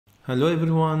Hello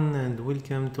everyone and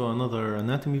welcome to another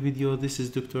anatomy video. This is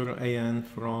Dr. Aiyan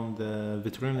from the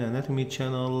Veterinary Anatomy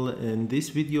channel. In this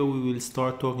video we will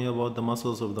start talking about the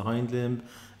muscles of the hind limb,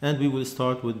 and we will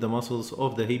start with the muscles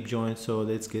of the hip joint. So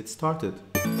let's get started.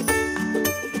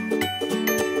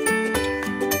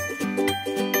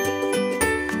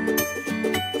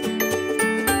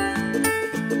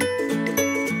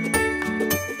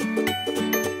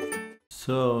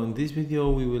 So in this video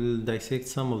we will dissect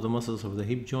some of the muscles of the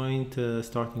hip joint,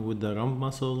 starting with the rump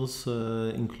muscles,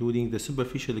 including the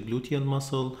superficial gluteal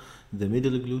muscle, the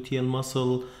middle gluteal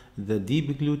muscle, the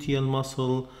deep gluteal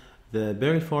muscle, the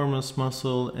Veriformus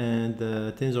muscle, and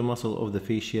the tensor muscle of the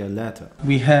fascia lata.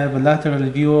 We have a lateral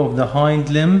view of the hind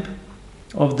limb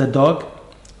of the dog.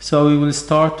 So we will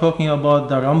start talking about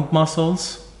the rump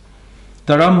muscles.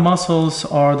 The rump muscles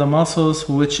are the muscles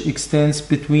which extends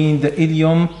between the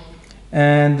ilium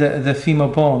and the femoral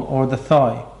bone or the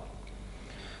thigh.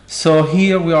 So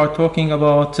here we are talking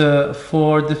about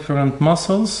four different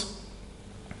muscles.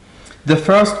 The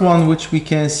first one which we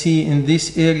can see in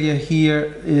this area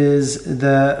here is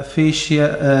the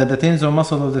fascia, the tensor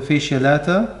muscle of the fascia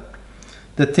lata.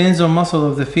 The tensor muscle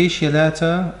of the fascia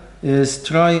lata is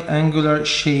triangular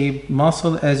shaped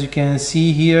muscle, as you can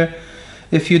see here.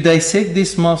 If you dissect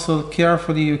this muscle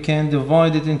carefully, you can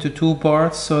divide it into two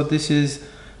parts. So this is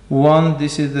one,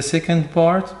 this is the second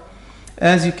part.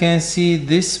 As you can see,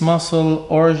 this muscle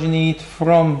originates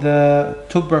from the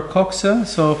tuber coxa,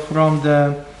 so from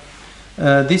the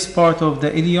this part of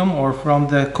the ilium, or from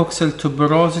the coxal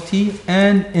tuberosity,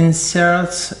 and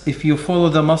inserts, if you follow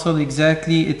the muscle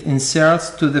exactly, it inserts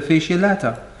to the fascia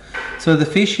lata. So the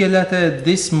fascia lata,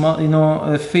 this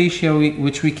fascia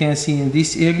which we can see in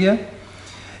this area.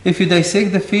 If you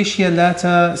dissect the fascia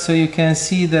lata, so you can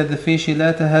see that the fascia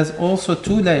lata has also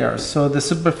two layers. So the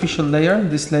superficial layer,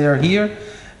 this layer here,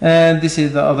 and this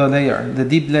is the other layer, the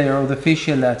deep layer of the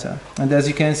fascia lata. And as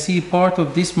you can see, part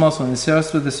of this muscle inserts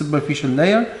to the superficial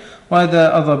layer, while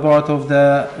the other part of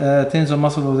the tensor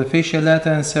muscle of the fascia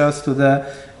lata inserts to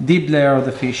the deep layer of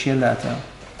the fascia lata.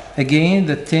 Again,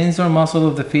 the tensor muscle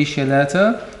of the fascia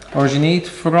lata originates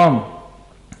from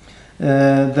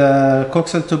the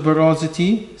coxal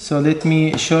tuberosity. So let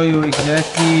me show you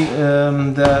exactly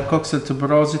the coxal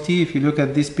tuberosity. If you look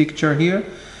at this picture here,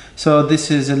 so this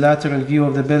is a lateral view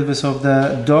of the pelvis of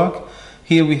the dog.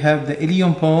 Here we have the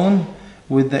ilium bone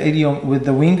with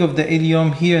the wing of the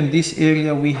ilium. Here in this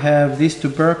area we have this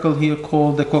tubercle here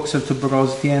called the coxal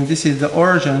tuberosity, and this is the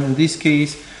origin in this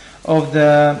case of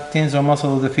the tensor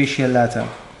muscle of the fascia lata.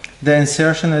 The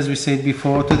insertion, as we said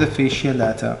before, to the fascia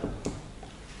lata,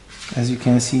 as you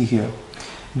can see here.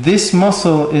 This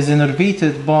muscle is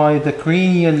innervated by the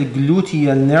cranial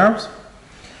gluteal nerves,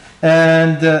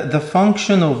 and the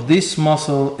function of this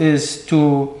muscle is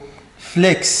to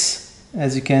flex,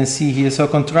 as you can see here. So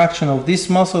contraction of this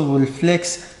muscle will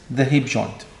flex the hip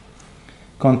joint.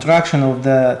 Contraction of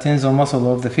the tensor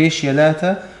muscle of the fascia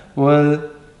lata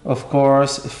will, of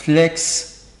course,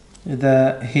 flex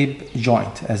the hip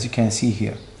joint, as you can see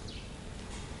here.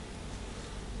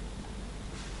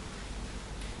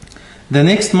 The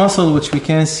next muscle which we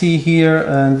can see here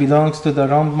and belongs to the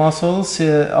rump muscles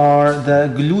are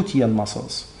the gluteal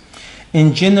muscles.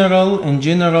 In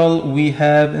general, we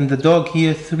have in the dog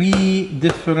here three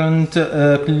different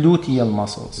gluteal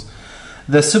muscles: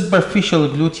 the superficial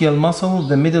gluteal muscle,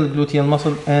 the middle gluteal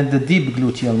muscle, and the deep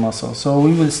gluteal muscle. So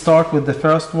we will start with the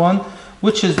first one,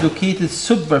 which is located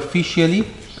superficially.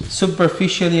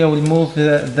 Superficially, I will move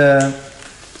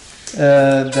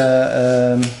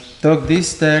dog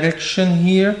this direction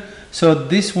here. So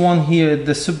this one here,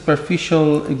 the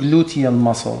superficial gluteal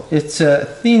muscle. It's a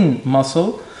thin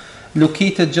muscle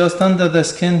located just under the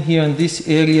skin here in this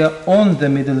area on the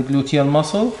middle gluteal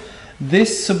muscle.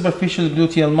 This superficial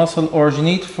gluteal muscle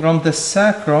originates from the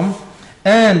sacrum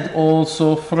and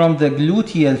also from the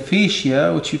gluteal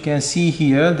fascia, which you can see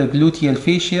here, the gluteal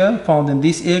fascia found in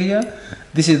this area.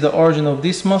 This is the origin of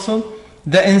this muscle.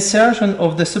 The insertion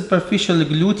of the superficial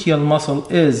gluteal muscle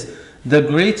is the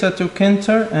greater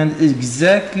trochanter and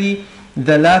exactly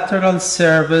the lateral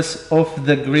surface of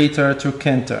the greater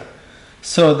trochanter.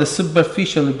 So the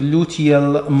superficial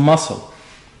gluteal muscle.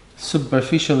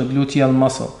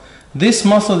 This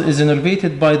muscle is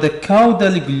innervated by the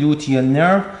caudal gluteal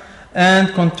nerve,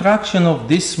 and contraction of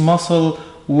this muscle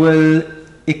will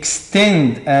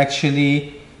extend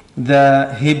actually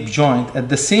the hip joint. At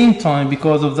the same time,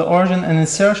 because of the origin and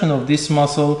insertion of this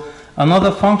muscle,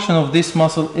 another function of this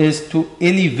muscle is to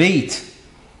elevate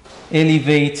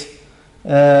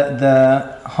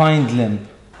the hind limb.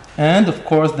 And of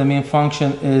course, the main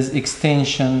function is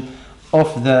extension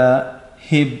of the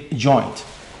hip joint.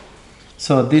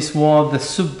 So this was the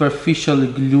superficial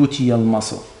gluteal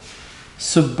muscle.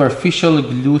 Superficial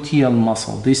gluteal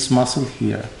muscle, this muscle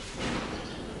here.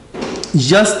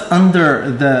 Just under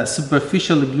the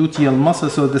superficial gluteal muscle,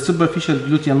 so the superficial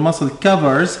gluteal muscle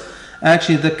covers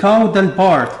actually the caudal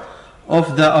part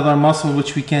of the other muscle,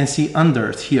 which we can see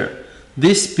under it here.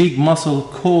 This big muscle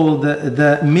called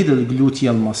the middle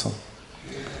gluteal muscle.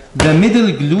 The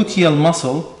middle gluteal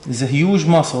muscle is a huge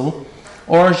muscle,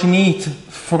 originates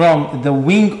from the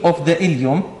wing of the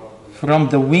ilium,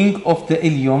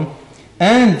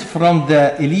 and from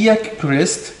the iliac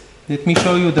crest. Let me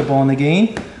show you the bone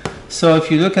again. So if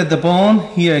you look at the bone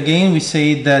here again, we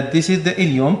say that this is the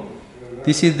ilium,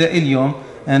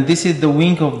 and this is the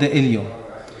wing of the ilium.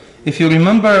 If you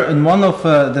remember in one of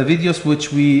the videos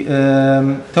which we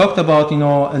talked about,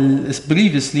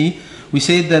 previously, we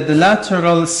said that the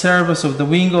lateral surface of the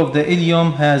wing of the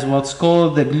ilium has what's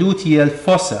called the gluteal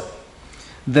fossa.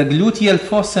 The gluteal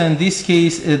fossa in this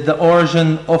case is the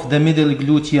origin of the middle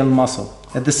gluteal muscle.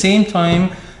 At the same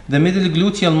time, the middle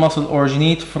gluteal muscle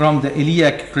originates from the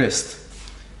iliac crest.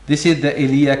 This is the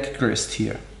iliac crest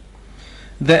here.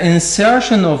 The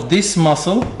insertion of this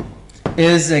muscle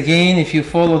is, again, if you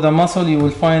follow the muscle, you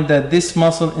will find that this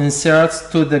muscle inserts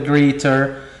to the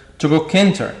greater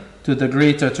trochanter,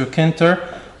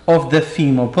 of the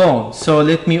femoral bone. So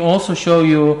let me also show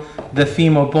you the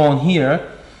femoral bone here.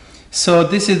 So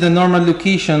this is the normal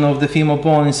location of the femoral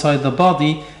bone inside the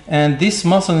body, and this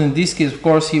muscle in this case, of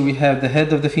course, here we have the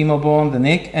head of the femoral bone, the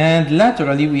neck, and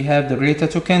laterally we have the greater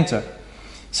trochanter.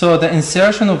 So the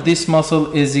insertion of this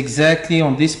muscle is exactly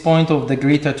on this point of the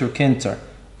greater trochanter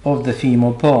of the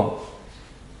femoral bone.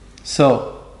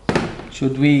 So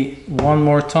should we one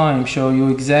more time show you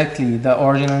exactly the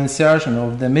original insertion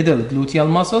of the middle gluteal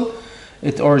muscle?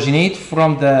 It originates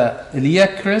from the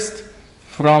iliac crest,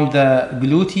 from the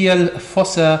gluteal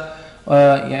fossa,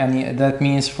 that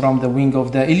means from the wing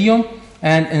of the ilium,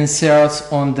 and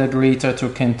inserts on the greater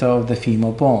trochanter of the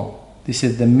femoral bone. This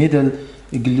is the middle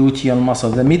gluteal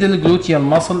muscle. The middle gluteal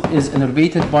muscle is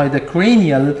innervated by the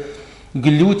cranial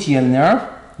gluteal nerve.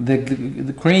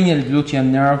 The cranial gluteal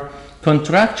nerve.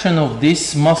 Contraction of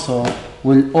this muscle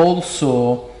will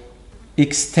also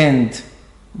extend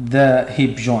the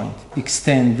hip joint.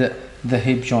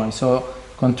 So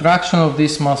contraction of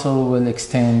this muscle will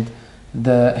extend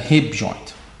the hip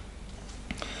joint.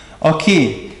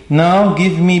 Okay, now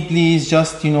give me please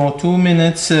just 2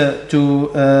 minutes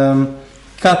to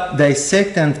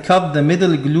dissect and cut the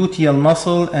middle gluteal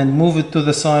muscle and move it to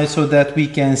the side so that we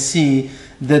can see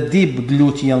the deep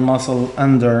gluteal muscle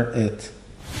under it.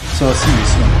 So see you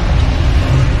soon.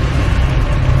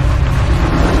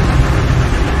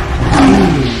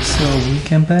 So we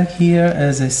come back here.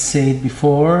 As I said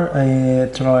before, I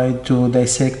tried to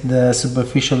dissect the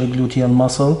superficial gluteal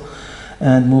muscle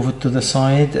and move it to the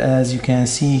side. As you can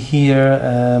see here,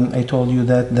 I told you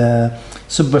that the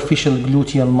superficial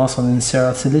gluteal muscle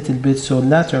inserts a little bit so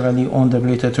laterally on the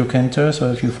greater trochanter,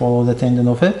 so if you follow the tendon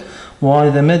of it,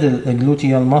 while the middle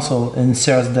gluteal muscle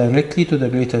inserts directly to the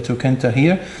greater trochanter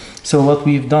here. So what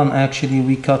we've done actually,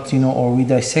 we cut or we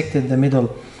dissected the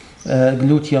middle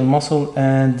gluteal muscle,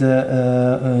 and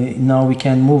now we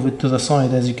can move it to the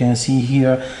side. As you can see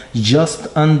here, just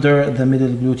under the middle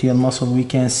gluteal muscle, we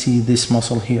can see this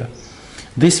muscle here.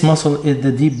 This muscle is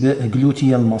the deep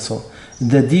gluteal muscle.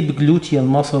 The deep gluteal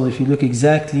muscle, if you look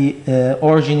exactly,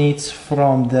 originates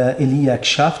from the iliac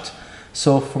shaft,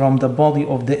 so from the body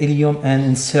of the ilium, and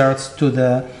inserts to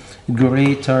the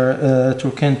greater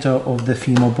trochanter of the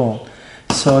femoral bone.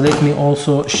 So let me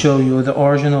also show you the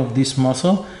origin of this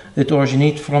muscle. It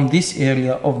originates from this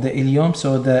area of the ilium,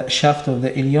 so the shaft of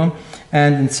the ilium,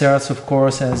 and inserts, of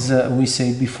course, as we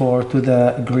said before, to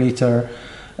the greater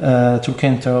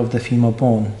trochanter of the femoral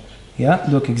bone. Yeah,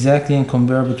 look exactly and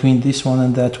compare between this one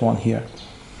and that one here.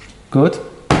 Good.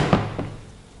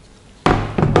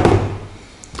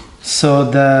 So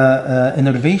the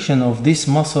innervation of this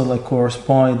muscle occurs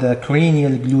by the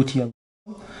cranial gluteal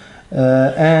muscle,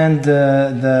 and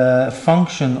the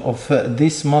function of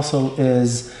this muscle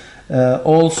is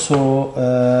also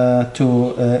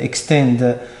to extend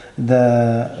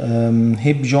the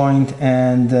hip joint,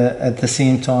 and at the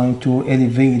same time to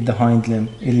elevate the hind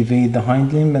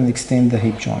limb, and extend the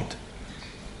hip joint.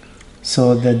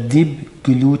 So the deep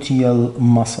gluteal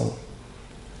muscle.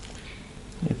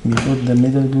 Let me put the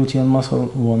middle gluteal muscle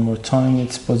one more time.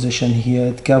 Its position here,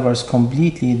 it covers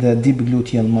completely the deep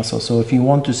gluteal muscle. So if you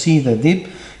want to see the deep,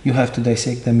 you have to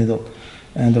dissect the middle,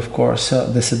 and of course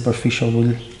the superficial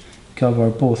will cover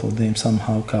both of them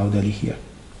somehow caudally here.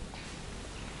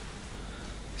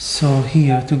 So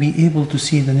here, to be able to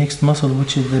see the next muscle,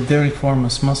 which is the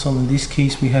Veriformus muscle, in this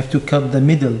case we have to cut the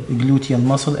middle gluteal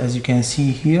muscle. As you can see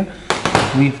here,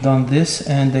 we've done this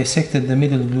and dissected the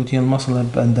middle gluteal muscle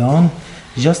up and down.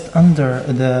 Just under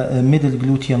the middle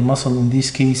gluteal muscle, in this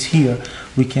case here,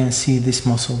 we can see this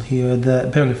muscle here,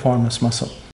 the Piriformus muscle.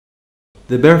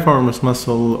 The Veriformus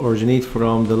muscle originates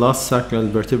from the last sacral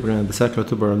vertebra and the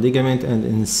sacrotuberal ligament and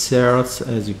inserts,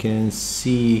 as you can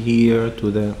see here,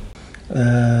 to the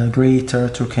greater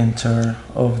trochanter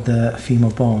of the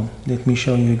femoral bone. Let me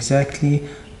show you exactly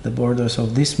the borders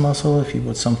of this muscle. If you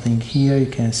put something here, you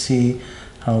can see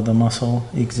how the muscle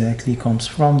exactly comes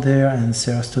from there and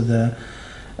inserts to the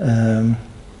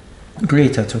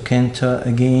greater trochanter.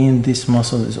 Again, this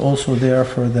muscle is also there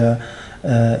for the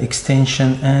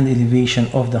extension and elevation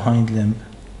of the hind limb.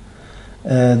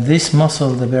 This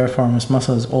muscle, the Veriformus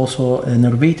muscle, is also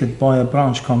innervated by a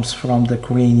branch comes from the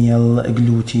cranial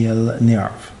gluteal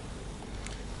nerve.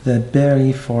 The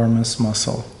Veriformus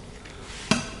muscle.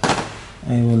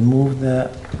 I will move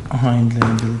the hind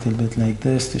limb a little bit like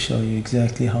this to show you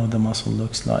exactly how the muscle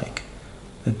looks like.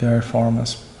 The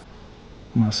Veriformus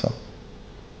muscle.